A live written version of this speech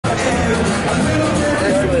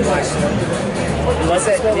He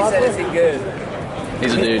said, is he good?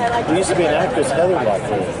 He's a dude. He used to be an actress, Heather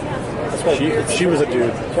Lockwood. That's why she was a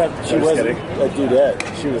dude. She was a dudette.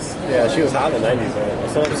 She was hot in the 90s.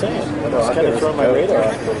 That's what I'm saying. I was kind of throwing my radar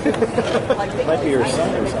off. Might be her son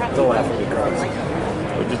or something. Don't laugh at me, Carlos.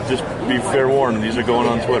 Just be fair warned, these are going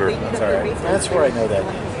on Twitter. That's all right. That's where I know that.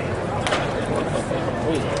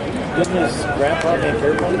 Wait, didn't his grandpa make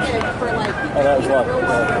hair punch? Oh, that was luck.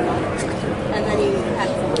 And then he had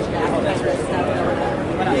so much back. Oh, that's right.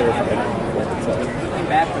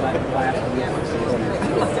 Back for that class.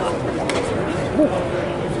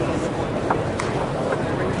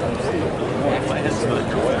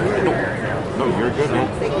 No, you're good, man.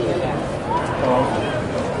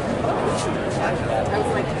 I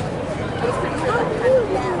was like,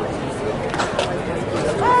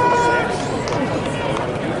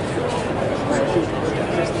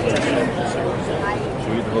 Should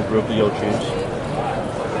we get the whole group of yellow change?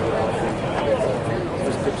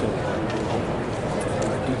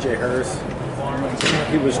 DJ Herz.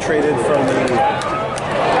 He was traded from the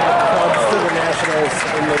Cubs to the Nationals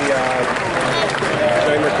in the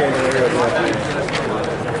Dimer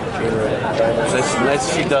Nice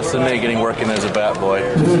to see Dustin May getting working as a bat boy.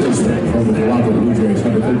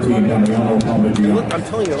 Look, I'm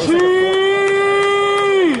telling you,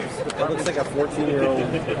 it looks like a 14-year-old.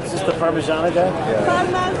 Is this the Parmigiana guy?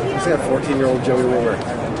 Yeah. Looks like a 14-year-old Joey Weimer.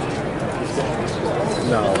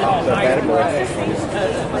 No, the bad boy. That's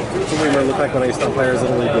what Weimer looked like when I used to umpire his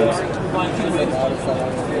Little League games.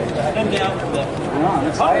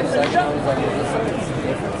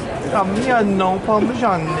 No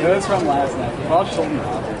Parmesan. It was from last night. Bob told me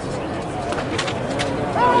about it.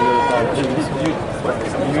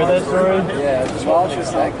 You hear that story? Yeah, well,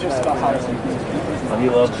 just like just about how He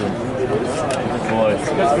loves him. Good boy.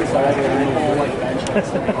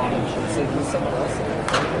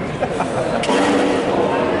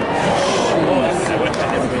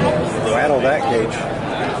 Rattle that cage.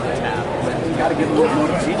 You gotta give him a little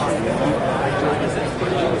motivation.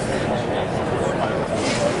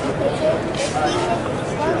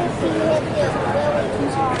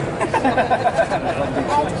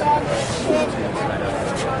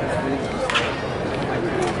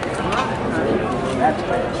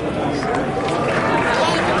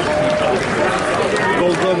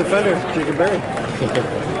 Gold glove defender, Jacob Berry.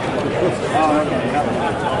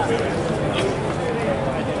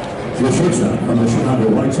 The shortstop from the Chicago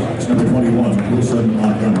White Sox, number 21, Wilson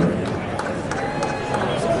Montgomery.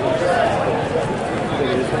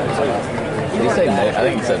 Did he say Mason? I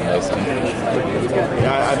think he said Mason.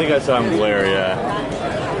 Yeah, I think I saw him glare, yeah.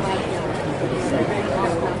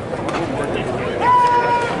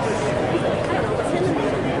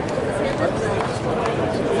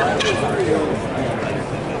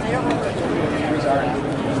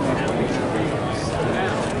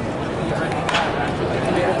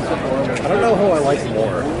 I don't know who I like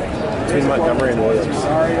more between Montgomery and Williams.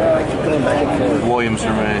 Keep going back and forth. Williams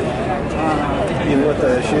for me. Even with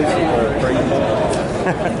the shoes or breaking ball.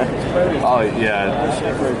 Oh, yeah.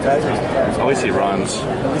 At least he runs.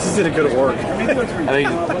 At least he did a good work. I think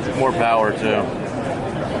more power, too.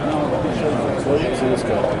 Williams is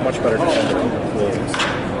good. Much better defender. Williams.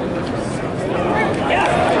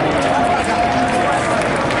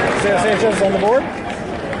 Sanchez on the board?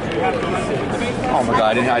 Oh my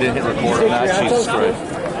God! I didn't hit record on that. Jesus Christ!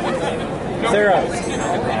 Sarah.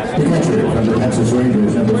 The catcher from the Texas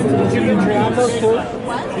Rangers, number 4. Did you get Triantos too?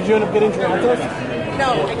 Did you end up getting Triantos? no,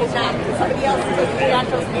 I did not. Somebody else took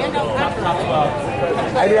Triantos and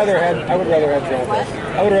I would rather have Triantos.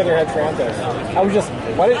 I would rather have Triantos. I was just,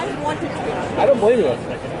 why did, I wanted to. I don't blame you.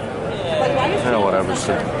 Like, why is I know, whatever.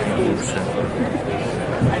 So,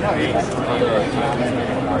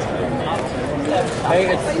 Hey,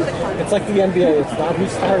 it's like the NBA. It's not who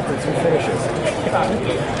starts, it's who finishes.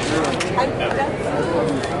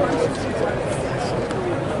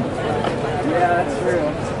 Yeah, that's true.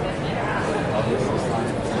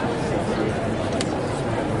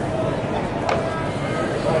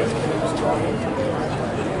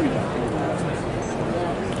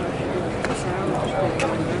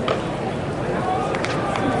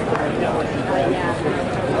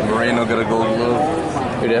 Moreno got a gold glove.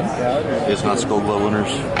 Who did? It's not gold glove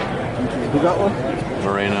winners. Who got one?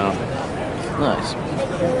 Moreno. Nice.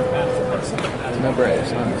 No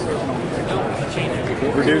Braves. Nice.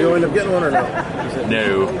 Verdugo end up getting one or no?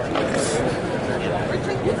 no.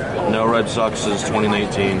 No Red Sox since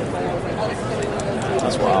 2019.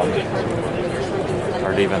 That's wild.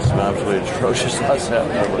 Our defense has been absolutely atrocious last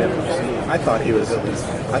night. I thought he was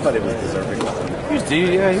deserving. He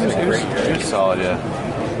was solid, yeah.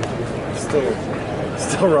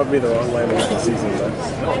 Still rubbed me the wrong way most of the season, but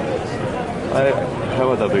How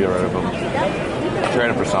would that be right of him?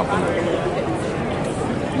 Training for something.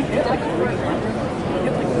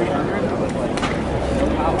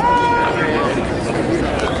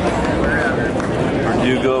 Or do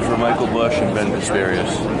you go for Michael Bush and Ben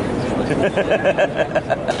Casparius?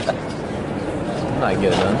 Might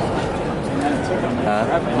get it done.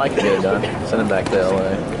 Might get it done. Send him back to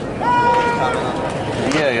LA.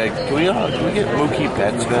 Yeah, can we get Mookie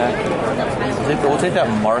Betts back? We'll take that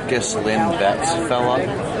Marcus Lynn Betts fella.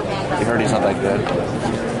 You heard he's not that good.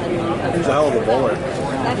 he's a hell of a bowler.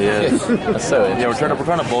 He is. That's so Yeah, we're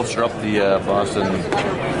trying to bolster up the Boston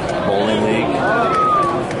Bowling League.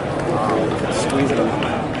 Squeezing him.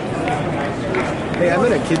 Hey, I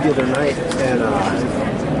met a kid the other night, and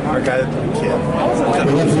our guy, kid,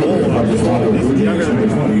 younger than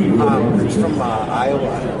me, he's from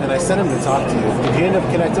Iowa, and I sent him to talk to you. Did he end up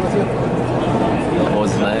connecting with you? What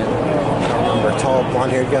was his name? A tall,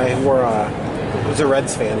 blonde-haired guy who wore, he's a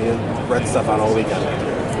Reds fan. He had Red stuff on all weekend.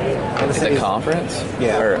 Is it a conference?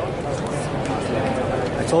 Yeah. Or,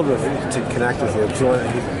 I told him to connect with you.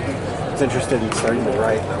 He's interested in starting to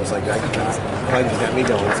write, and I was like, glad you got me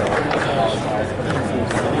going, so.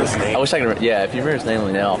 His name. I wish I could. Yeah, if you remember his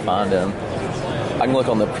name now, I'll find him. I can look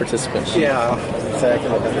on the participant sheet. Yeah, so I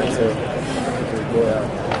can look at that too.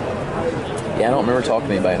 Yeah, I don't remember talking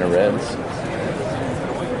to anybody in the Reds.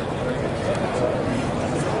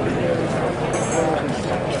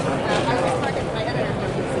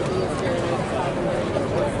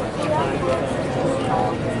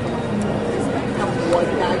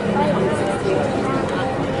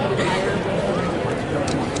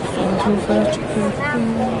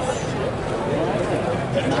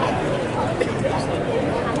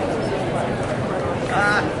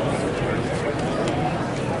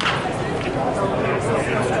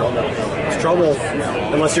 It's trouble,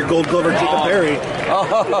 unless you're Gold Glover Jacob Perry.